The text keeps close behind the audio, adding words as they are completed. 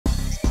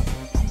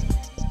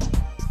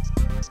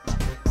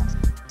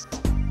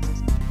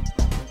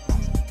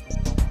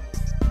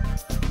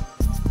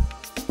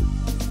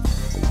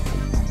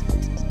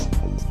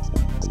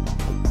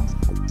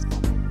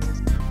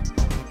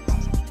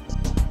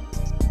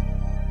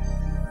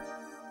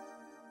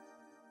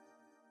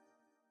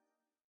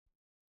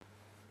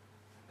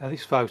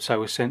This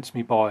photo was sent to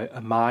me by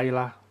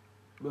Amala,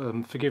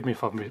 forgive me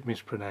if I've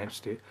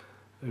mispronounced it,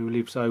 who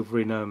lives over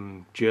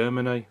in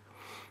Germany.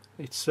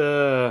 It's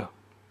not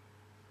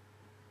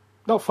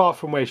far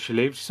from where she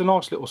lives. It's a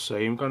nice little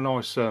scene. We've got a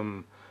nice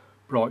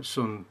bright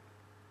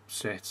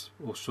sunset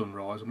or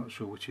sunrise, I'm not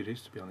sure which it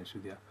is, to be honest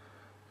with you.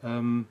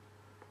 I'm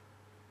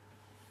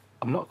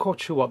not quite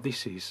sure what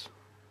this is,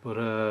 but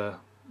I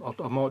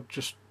might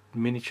just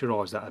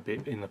miniaturise that a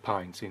bit in the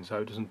painting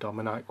so it doesn't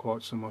dominate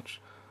quite so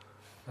much.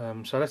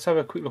 So let's have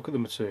a quick look at the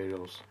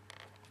materials.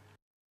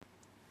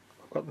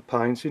 I've got the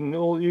paints in,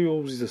 all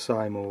yours is the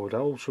same order: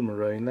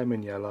 ultramarine,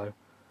 lemon yellow,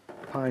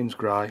 Payne's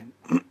grey,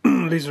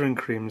 alizarin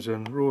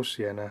crimson, raw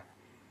sienna,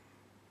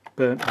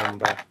 burnt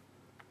amber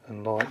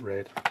and light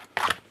red.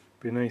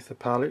 Beneath the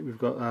palette we've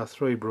got our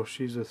 3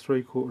 brushes, a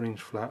 3/4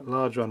 inch flat,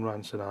 large one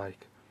Ranson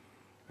Ake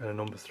and a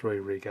number 3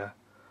 rigger.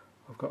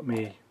 I've got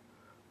my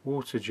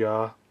water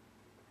jar,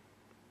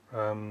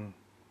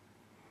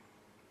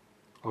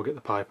 I'll get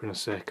the paper in a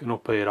sec, and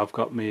up here I've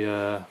got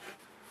my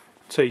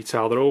tea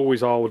towel that I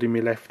always hold in my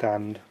left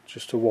hand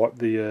just to wipe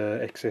the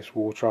excess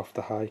water off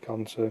the hake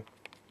onto.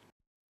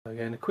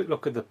 Again, a quick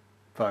look at the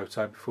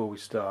photo before we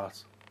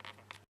start.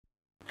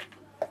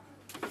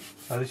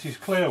 So this is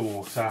clear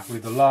water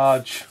with a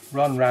large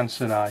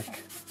Ranson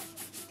Ake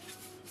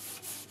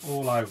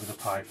all over the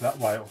paper, that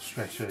way it'll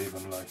stretch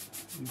evenly.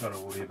 You've got to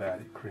worry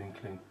about it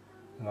crinkling.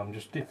 And I'm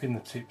just dipping the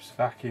tips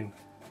back in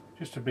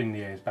just to bring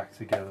the ends back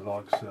together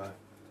like so.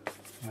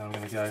 Now I'm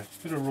going to go a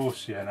bit of raw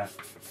sienna,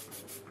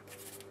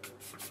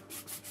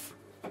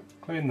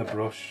 clean the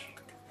brush,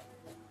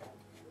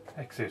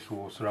 excess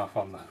water off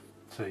on the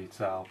tea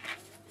towel,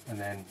 and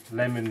then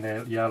lemon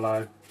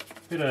yellow,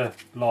 bit of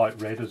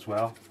light red as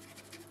well.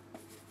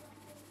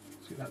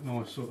 See that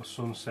nice sort of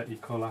sunsetty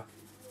colour,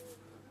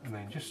 and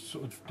then just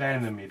sort of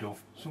down the middle,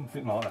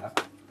 something like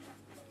that.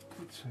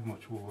 Not too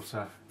much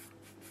water,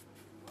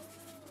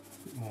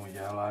 a bit more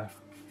yellow,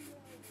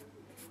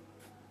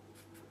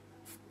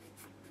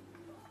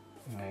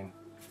 and then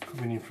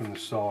coming in from the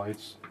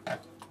sides, I'm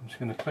just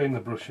going to clean the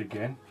brush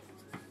again,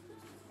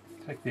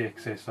 take the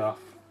excess off,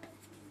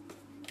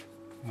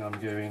 and I'm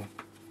going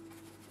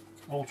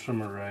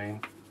ultramarine,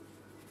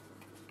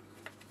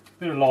 a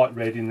bit of light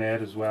red in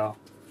there as well,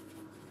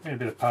 and a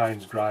bit of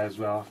Payne's grey as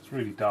well. It's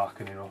really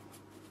darkening up.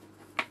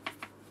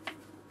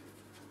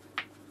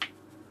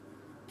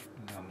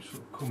 And I'm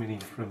sort of coming in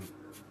from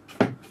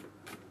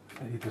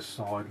either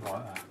side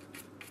like that,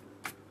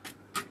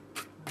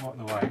 right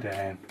the way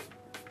down.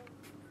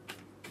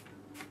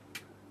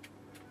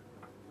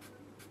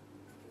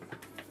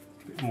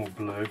 A bit more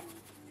blue.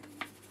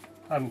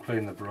 I haven't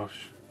cleaned the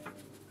brush.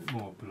 A bit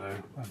more blue,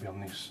 maybe on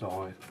this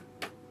side.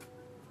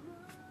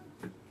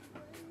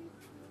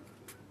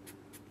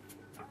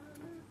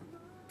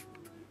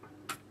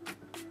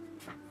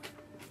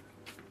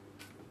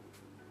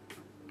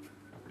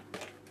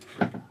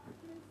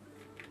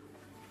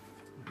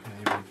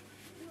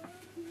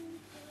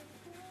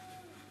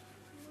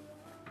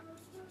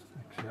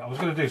 I was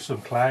going to do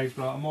some clouds,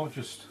 but I might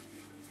just,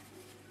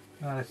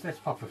 no, let's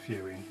pop a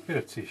few in, bit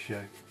of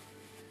tissue.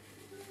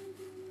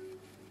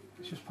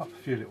 Let's just pop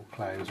a few little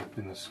clouds up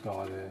in the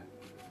sky there.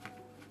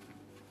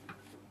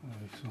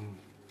 Maybe some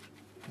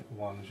little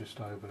ones just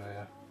over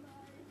there.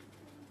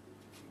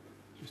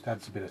 Just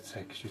adds a bit of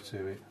texture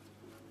to it.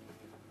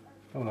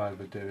 Don't want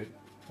to overdo it.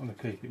 I want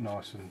to keep it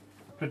nice and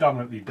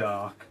predominantly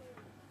dark.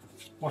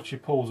 Watch your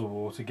pools of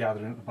water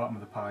gathering at the bottom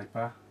of the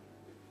paper.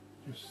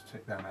 Just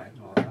take them out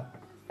like that.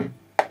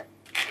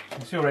 You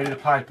can see already the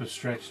paper's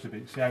stretched a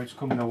bit. See how it's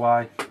coming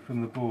away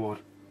from the board.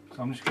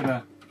 So I'm just going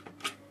to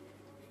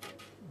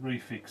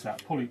refix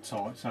that, pull it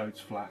tight so it's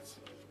flat.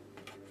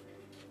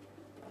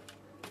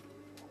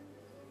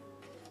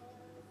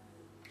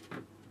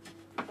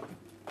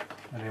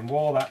 And then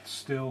while that's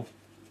still,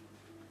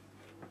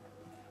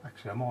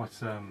 actually I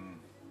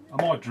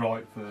might dry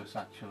it first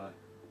actually.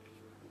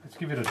 Let's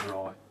give it a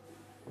dry.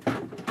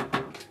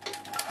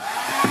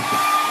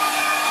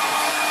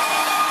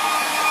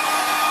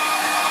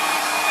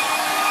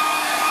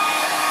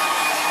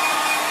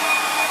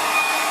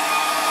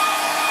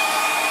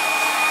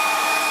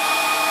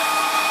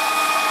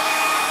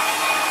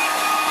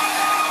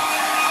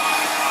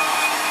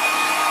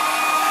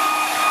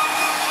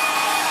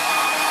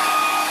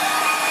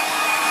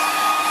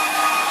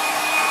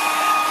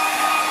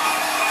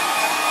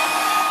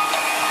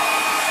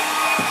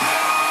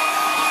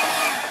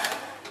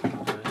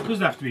 It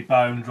doesn't have to be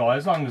bone dry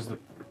as long as the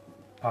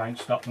paint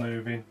stops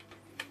moving.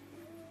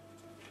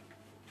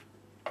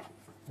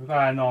 We've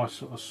got a nice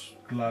sort of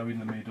glow in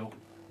the middle.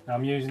 Now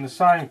I'm using the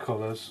same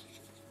colours,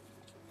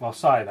 well I'll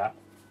say that,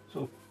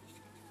 sort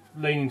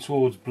of leaning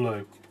towards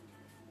blue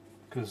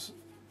because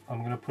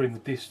I'm going to put in the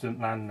distant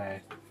land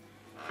there.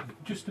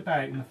 Just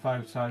about in the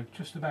photo,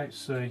 just about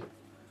see.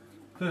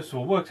 First of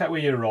all, work out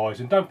where your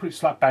horizon, don't put it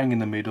slap bang in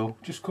the middle,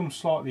 just come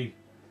slightly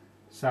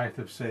south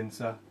of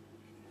centre.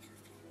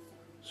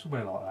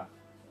 Somewhere like that.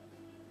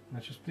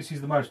 This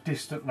is the most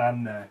distant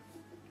land there.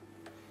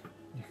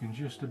 You can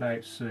just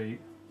about see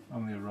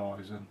on the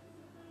horizon.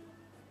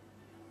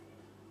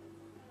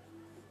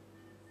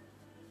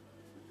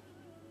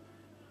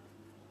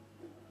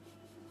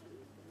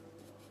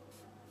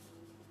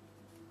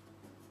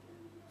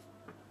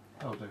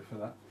 That'll do for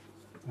that.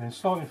 And then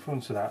start in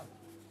front of that.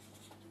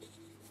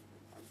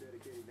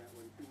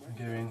 And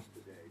go in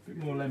a bit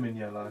more lemon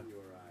yellow.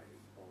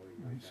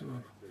 And it sort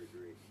of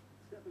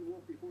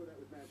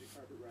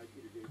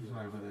goes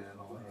over there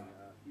like that.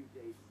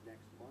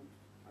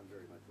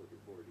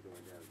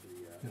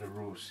 Bit of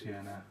raw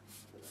sienna.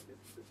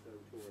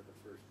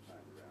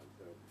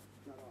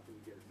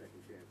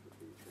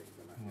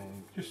 And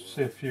then just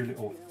see a few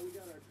little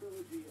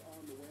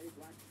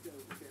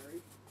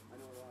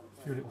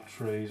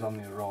trees on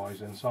the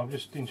horizon. So I've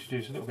just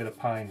introduced a little bit of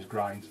Payne's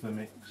grain to the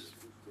mix.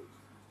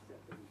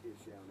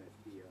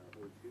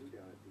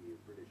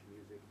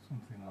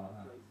 Something like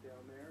that.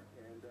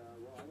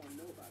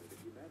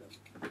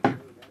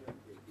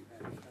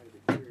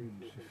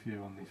 Just a few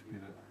on this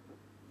bit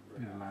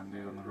of land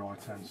here on the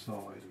right hand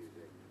side.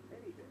 A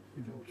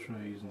few little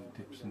trees and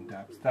dips and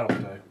dabs. That'll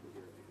do.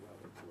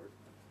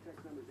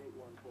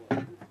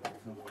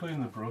 I'll clean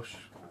the brush.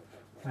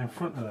 And in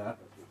front of that,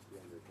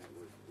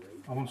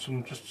 I want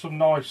just some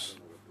nice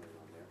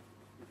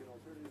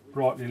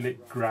brightly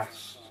lit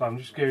grass. So I'm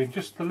just going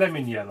just the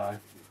lemon yellow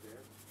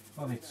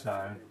on its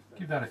own.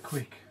 Give that a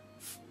quick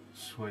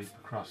sweep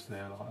across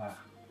there like that.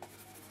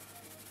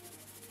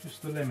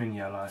 Just the lemon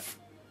yellow.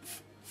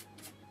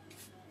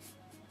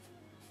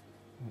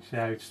 You see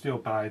how it's still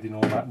bathed in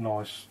all that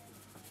nice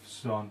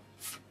sun.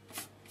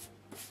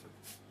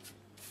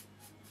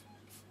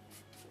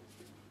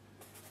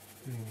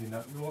 Bringing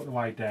that right the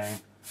way down,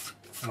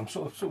 and I'm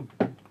sort of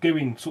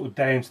going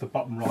down to the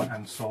bottom right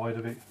hand side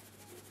of it,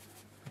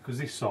 because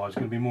this side is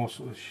going to be more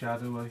sort of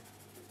shadowy.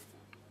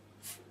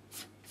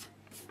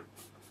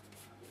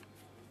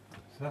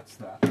 So that's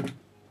that. And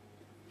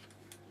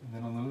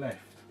then on the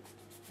left,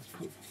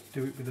 let's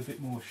do it with a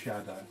bit more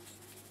shadow.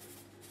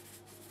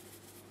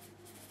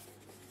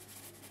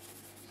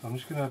 So I'm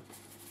just going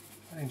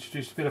to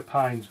introduce a bit of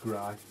Payne's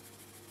grey,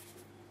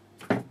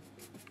 and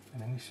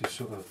then this is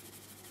sort of,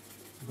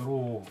 we've got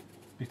all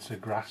bits of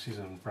grasses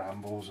and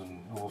brambles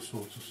and all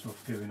sorts of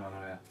stuff going on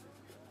here.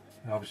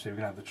 And obviously we're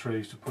going to have the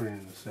trees to put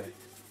in the sea.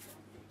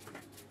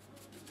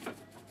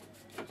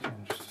 So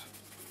I'm just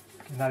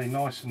getting that in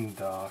nice and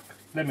dark,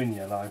 lemon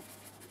yellow.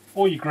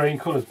 All your green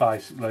colours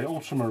basically,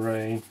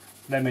 ultramarine,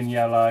 lemon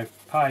yellow,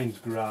 Payne's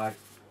grey.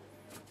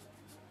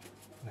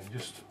 And then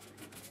just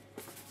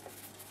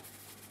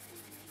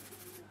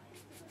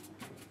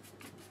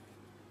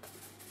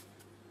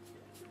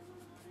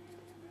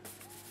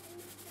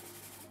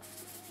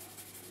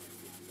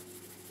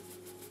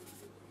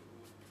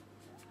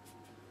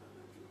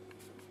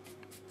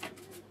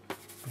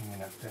bringing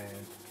that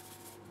down.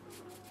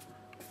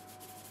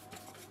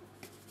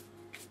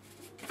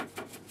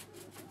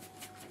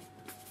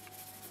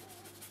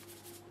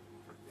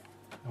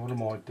 Now what I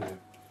might do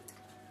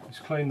is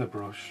clean the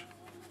brush,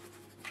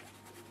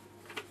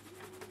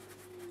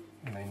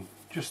 and then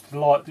just the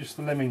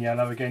lemon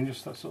yellow again,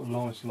 just that sort of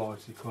nice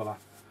lighty colour,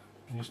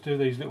 and just do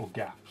these little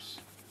gaps.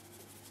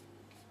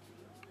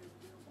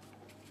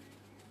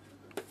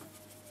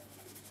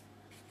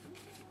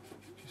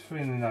 Just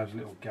filling in those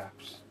little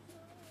gaps.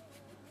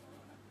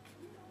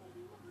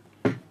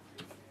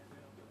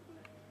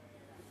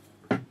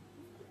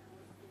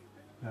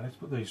 Now let's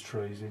put these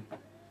trees in.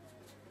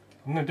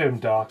 I'm going to do them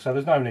dark, so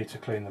there's no need to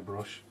clean the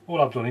brush.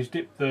 All I've done is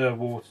dip it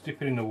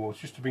in the water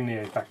just to bring the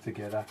edge back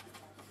together.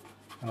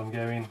 And I'm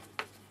going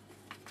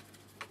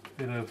a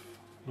bit of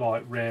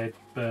light red,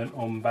 burnt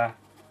umber,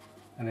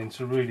 and then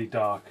to really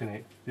darken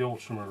it, the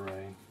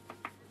ultramarine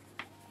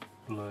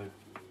blue.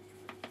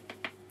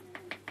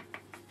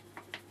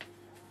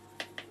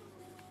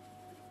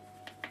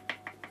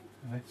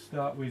 And let's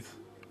start with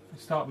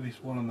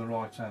this one on the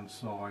right hand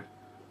side.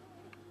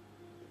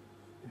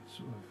 It's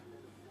sort of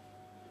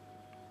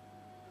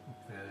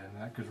up there,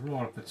 and that goes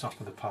right up the top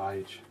of the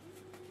page.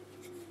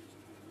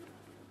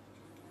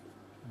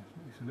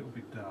 It's a little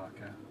bit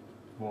darker,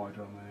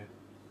 wider on there.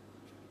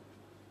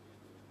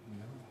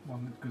 And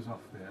one that goes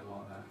off there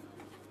like that.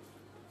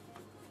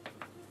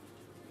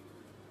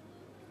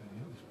 And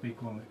you've got this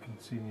big one that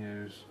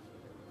continues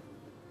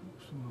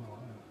something like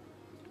that.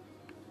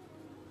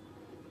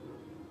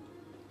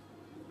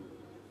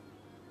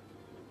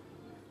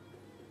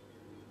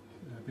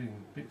 Being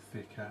a bit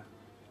thicker.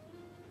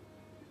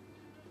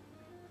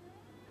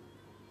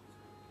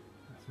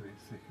 That's a bit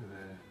thicker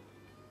there.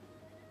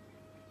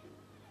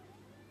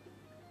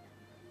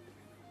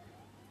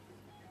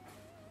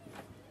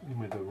 In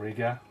with the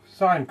rigger,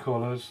 same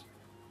colours,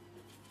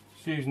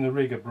 just using the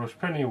rigger brush,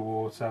 plenty of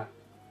water,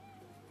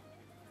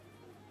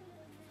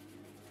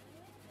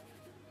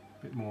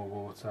 a bit more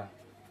water,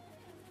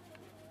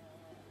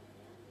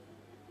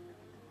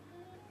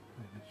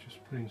 and let's just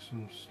bring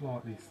some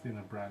slightly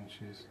thinner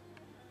branches.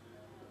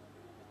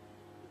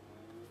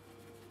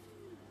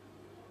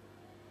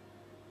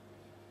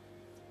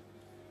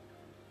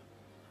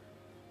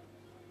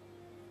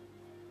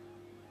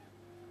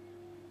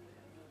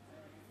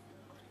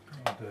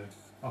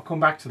 I'll come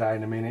back to that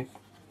in a minute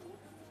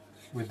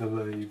with the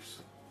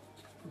leaves.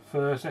 But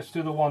first, let's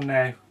do the one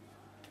now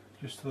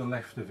just to the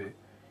left of it.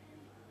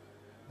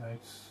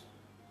 Let's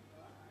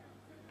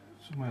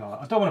Somewhere like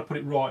that. I don't want to put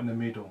it right in the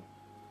middle.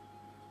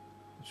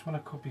 I just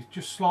want to be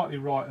just slightly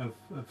right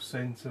of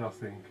centre, I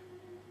think.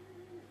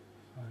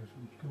 So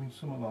coming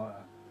something like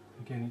that.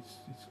 Again,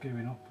 it's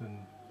going up and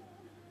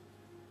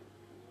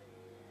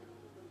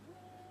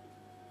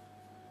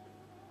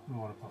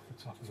right up off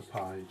the top of the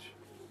page.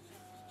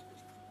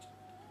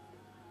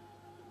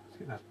 Let's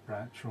get that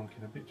branch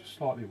trunking a bit, just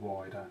slightly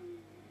wider.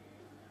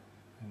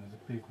 And there's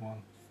a big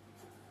one,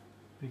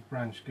 big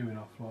branch going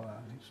off like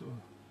that, and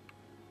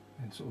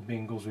it sort of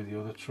mingles with the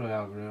other tree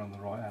over here on the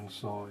right hand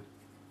side.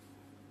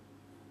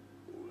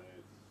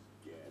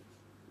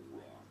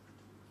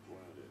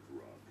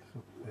 It's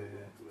up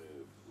there.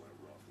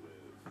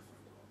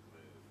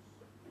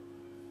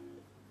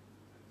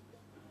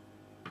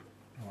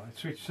 Right,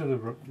 switch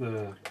to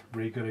the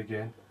rigger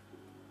again.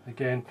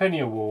 Again, plenty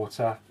of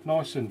water,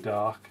 nice and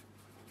dark.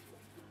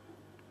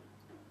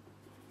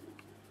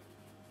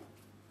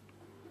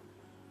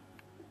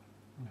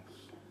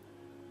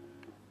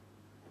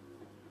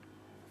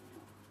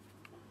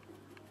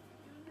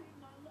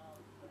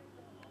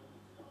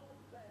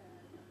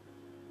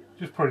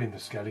 Just put in the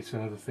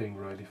skeleton of the thing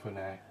really for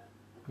now,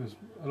 because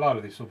a lot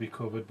of this will be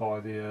covered by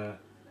the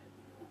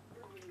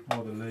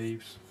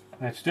leaves.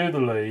 Now to do the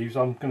leaves,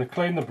 I'm going to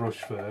clean the brush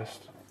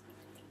first.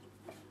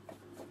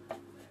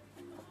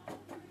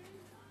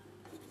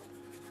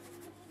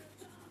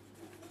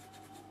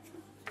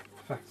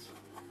 In fact,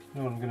 you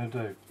know what I'm going to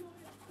do?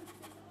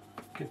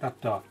 Get that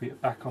dark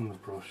bit back on the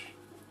brush,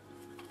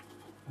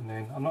 and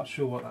then I'm not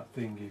sure what that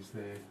thing is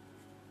there.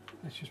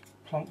 Let's just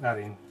plonk that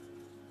in.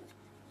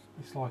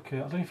 It's like I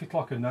don't know if it's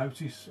like a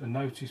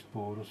notice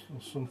board or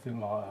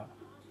something like that.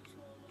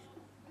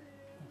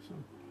 It sort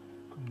of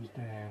comes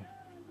down.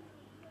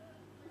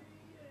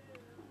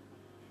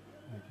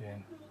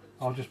 Again,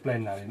 I'll just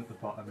blend that in at the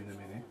bottom in a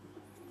minute.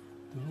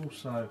 There's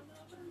also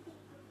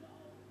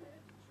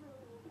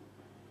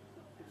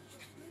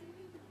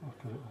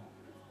like a little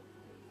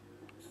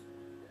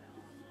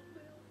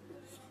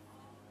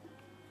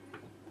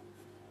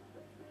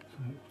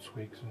some little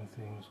twigs and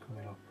things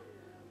coming up.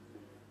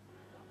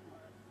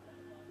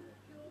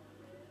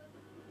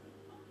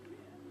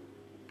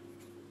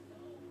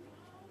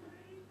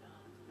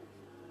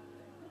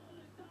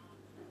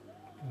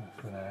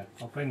 For now,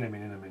 I'll blend them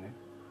in a minute.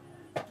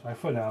 So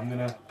for now I'm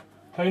going to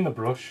clean the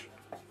brush,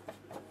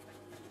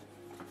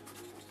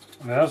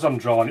 and then as I'm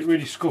drying it,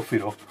 really scuff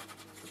it up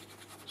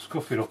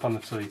on the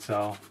tea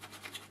towel,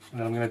 and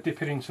then I'm going to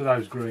dip it into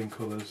those green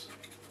colours,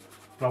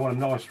 but I want a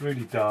nice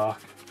really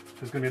dark.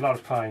 There's going to be a lot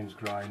of Payne's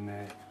grey in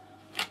there,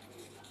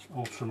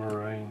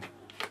 ultramarine.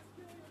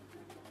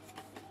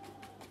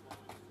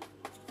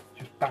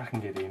 Just bash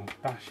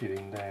it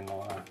in down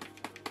like that.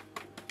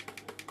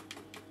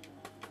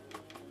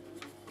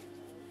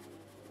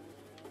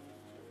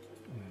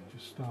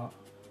 Start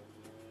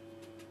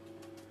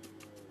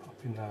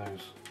popping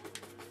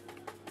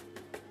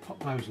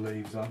those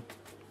leaves on.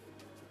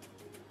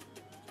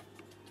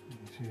 You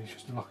see there's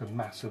just like a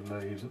mass of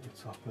leaves at the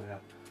top there.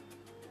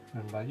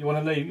 Remember, you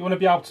want to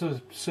be able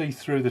to see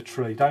through the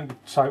tree. Don't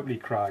get totally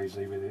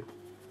crazy with it.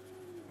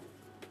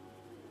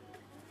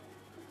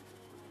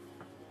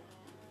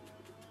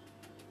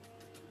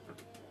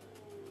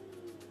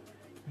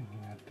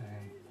 Bringing that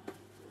down.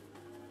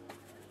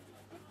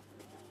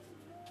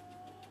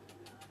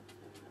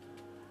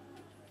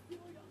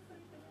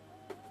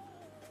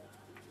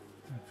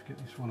 Get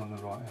this one on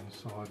the right hand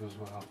side as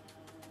well.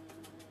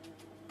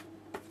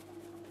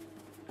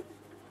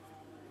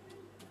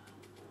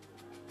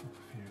 Pop a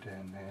few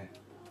down there.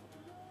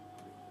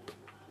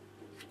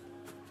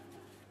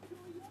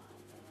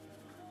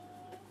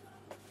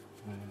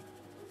 And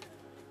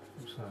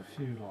also a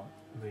few like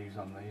leaves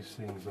on these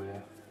things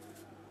there.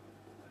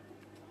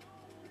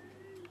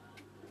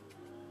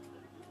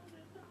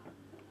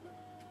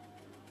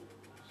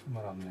 Some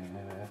on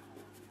there.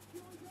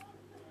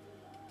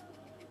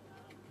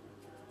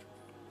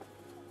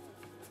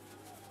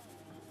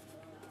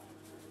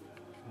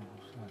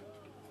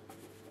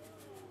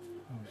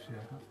 Obviously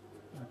I've got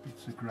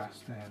bits of grass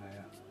down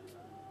there.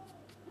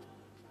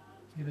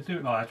 Either do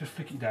it like that, just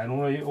flick it down,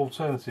 or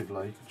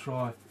alternatively you can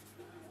try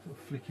sort of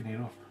flicking it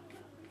up.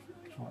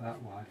 Try it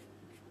that way.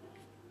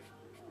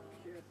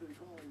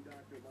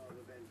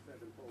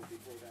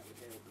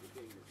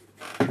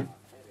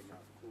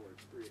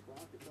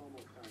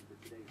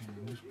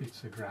 And just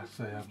bits of grass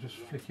there, I'm just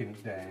flicking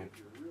it down.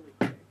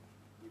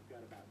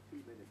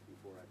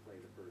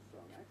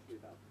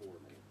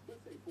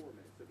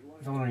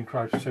 I don't want to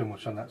encroach too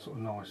much on that sort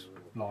of nice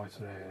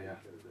lighter area.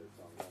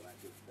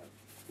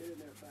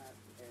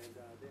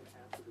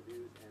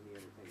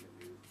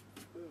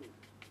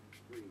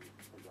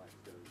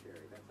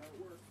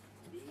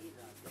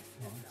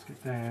 Right, let's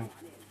get down.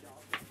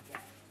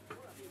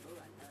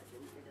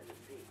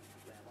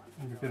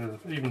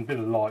 Even a bit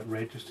of light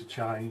red just to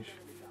change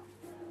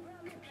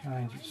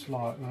it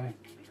slightly.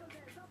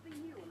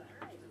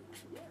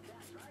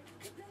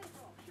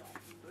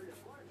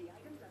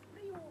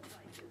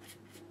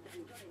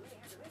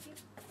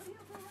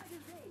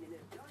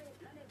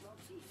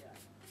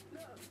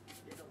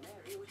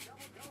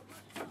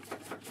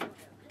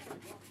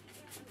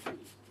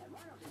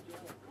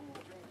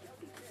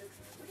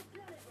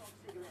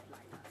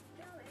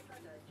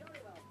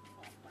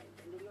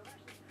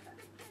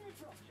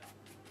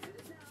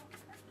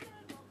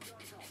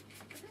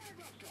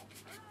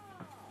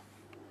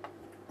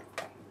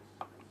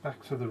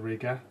 back to the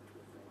rigger.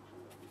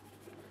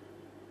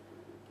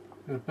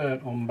 Bit of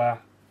burnt umber,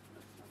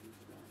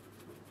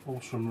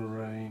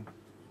 ultramarine.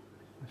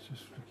 Let's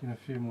just flick in a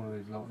few more of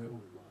these like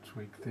little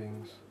twig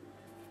things.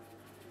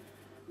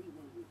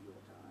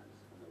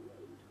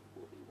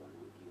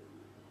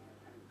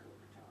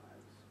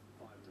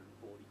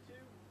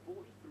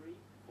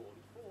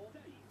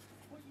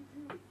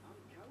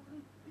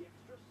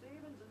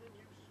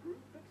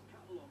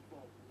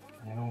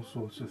 And all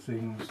sorts of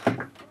things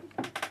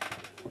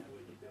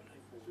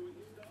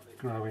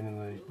growing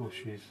in these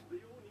bushes.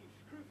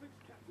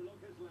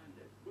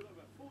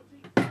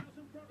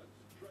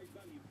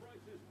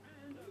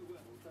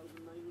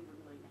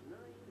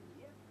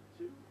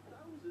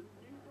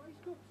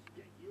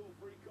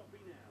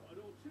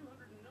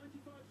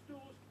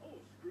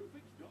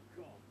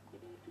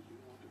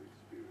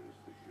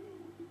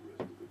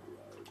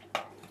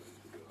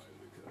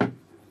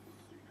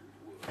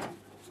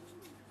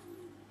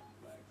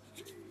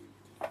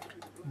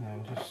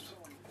 And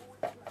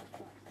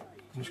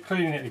I'm just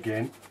cleaning it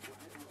again.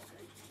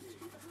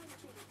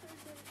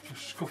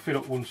 Just scuff it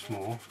up once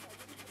more.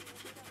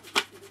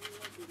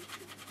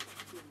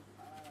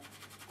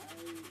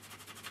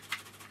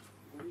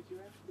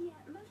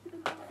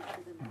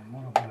 And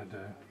what I'm going to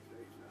do,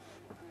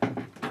 I'm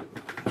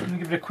going to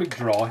give it a quick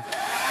dry.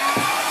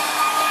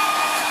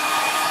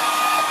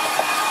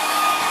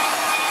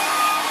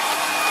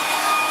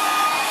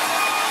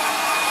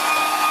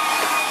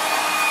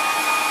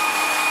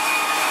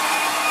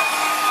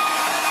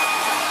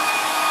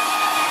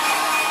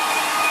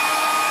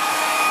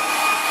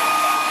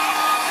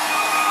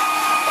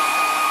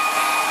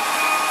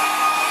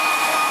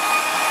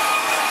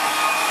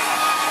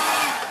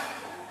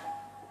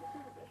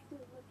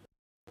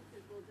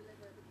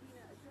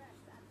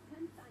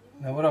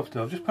 Now what I've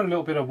done, I've just put a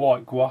little bit of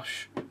white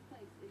gouache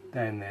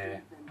down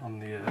there on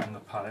the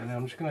palette, and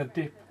I'm just going to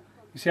dip.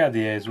 You see how the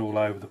hairs are all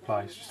over the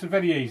place. Just a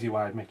very easy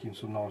way of making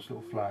some nice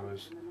little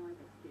flowers.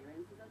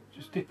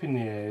 Just dip in the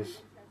hairs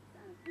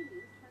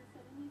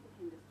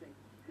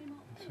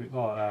into it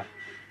like that.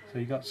 So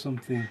you got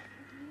something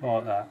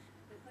like that,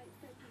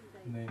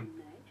 and then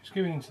just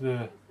go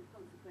into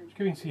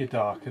your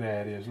darker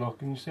areas.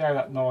 Look, and you see how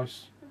that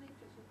nice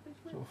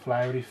sort of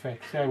flower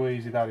effect. See how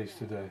easy that is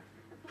to do.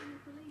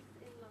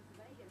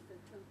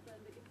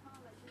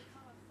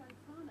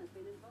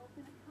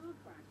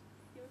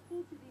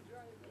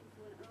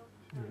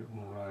 A bit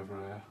more over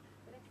there.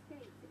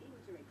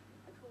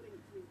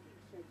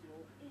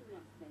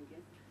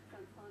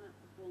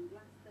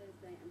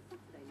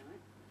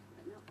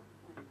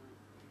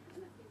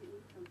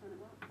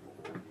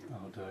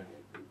 I'll do.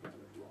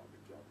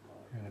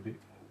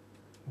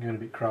 Going a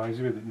bit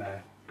crazy with it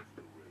now.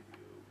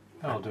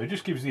 That'll do. It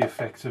just gives the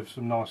effect of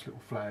some nice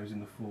little flowers in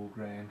the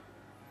foreground.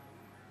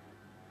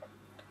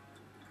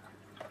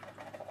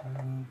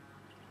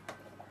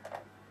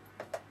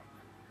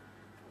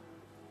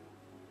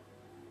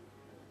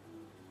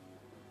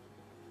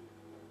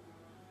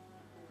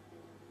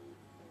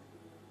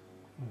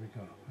 What have we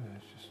got up there?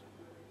 It's just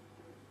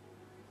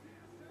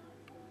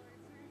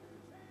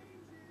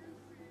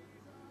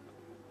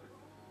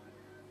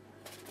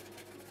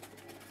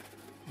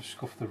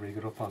scuff the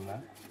rigger up on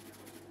that.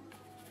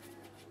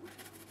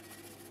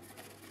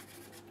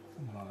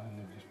 Right, and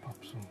then just pop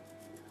some.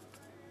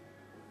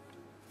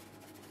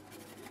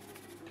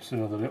 Just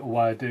another little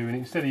way of doing it.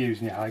 Instead of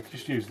using your hake,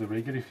 just use the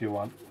rigger if you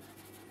want.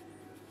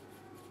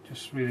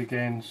 Just really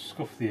again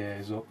scuff the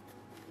hairs up.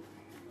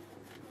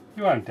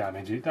 You won't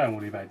damage it, don't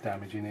worry about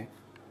damaging it.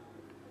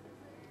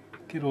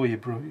 Get all your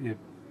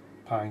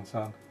paint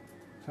on.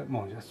 Except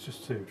mind, that's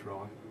just too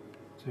dry.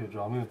 Too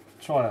dry. I'm going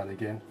to try that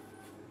again.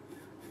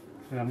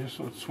 So I'm just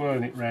sort of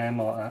swirling it round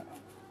like that.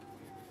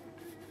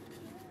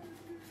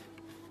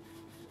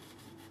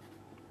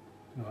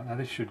 Right, now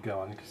this should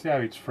go on. You can see how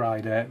it's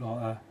fried out like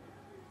that.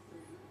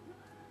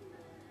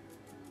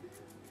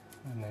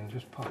 And then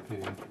just pop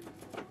it in.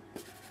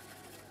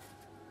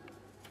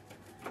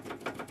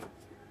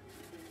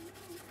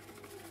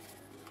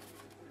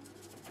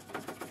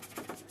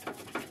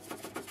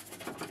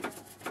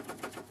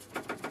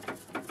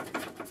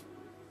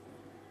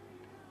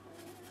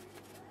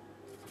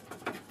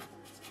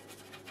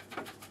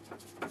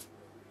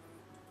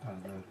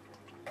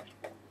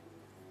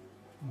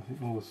 I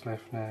think all that's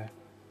left now.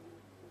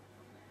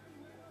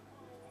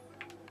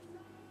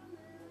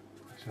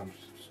 Actually, I'm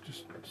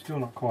just still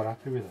not quite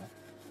happy with that.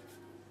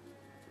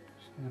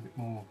 Just get a bit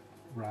more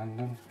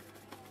random.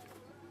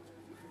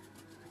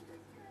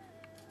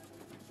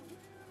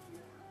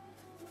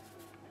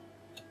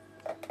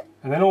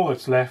 And then all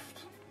that's left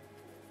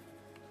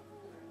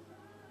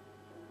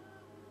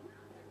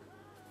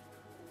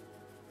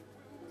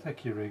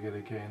take your rigger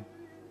again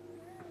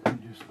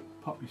and just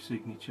pop your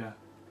signature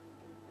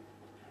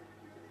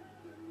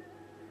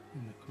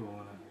in the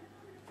corner,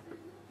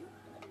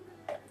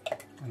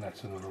 and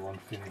that's another one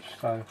finished.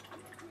 So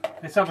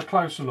let's have a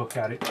closer look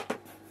at it.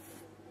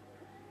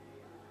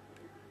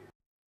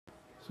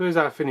 So here's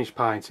our finished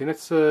painting.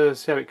 Let's see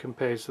how it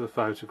compares to the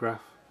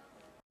photograph.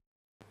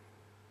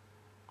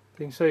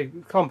 you can see,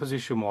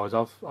 composition wise,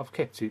 I've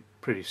kept it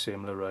pretty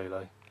similar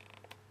really.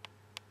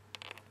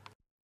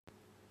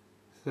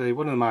 See,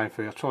 one of the main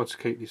things, I tried to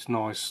keep this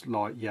nice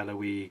light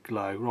yellowy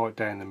glow right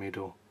down the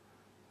middle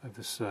of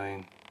the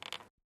scene.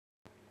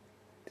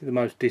 To the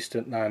most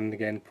distant land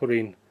again, put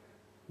in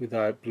with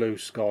a blue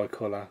sky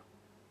colour.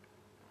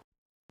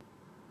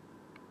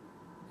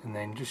 And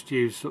then just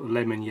use sort of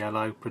lemon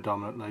yellow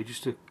predominantly,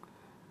 just to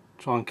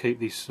try and keep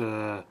this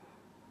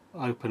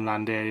open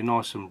land area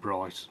nice and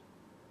bright,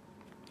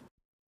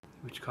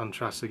 which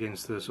contrasts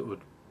against the sort of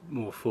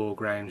more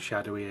foreground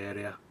shadowy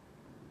area.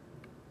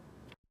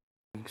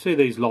 You can see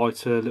these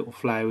lighter little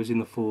flowers in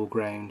the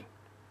foreground.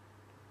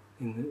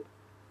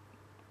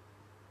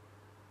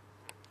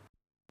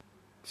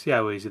 See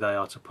how easy they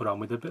are to put on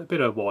with a bit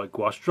of white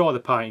gouache. Dry the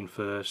painting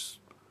first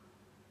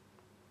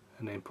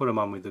and then put them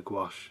on with the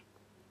gouache.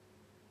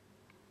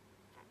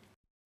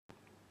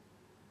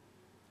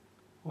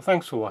 Well,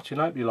 thanks for watching,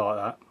 I hope you like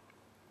that.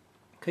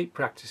 Keep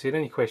practicing.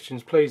 Any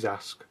questions please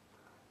ask,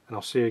 and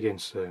I'll see you again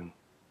soon.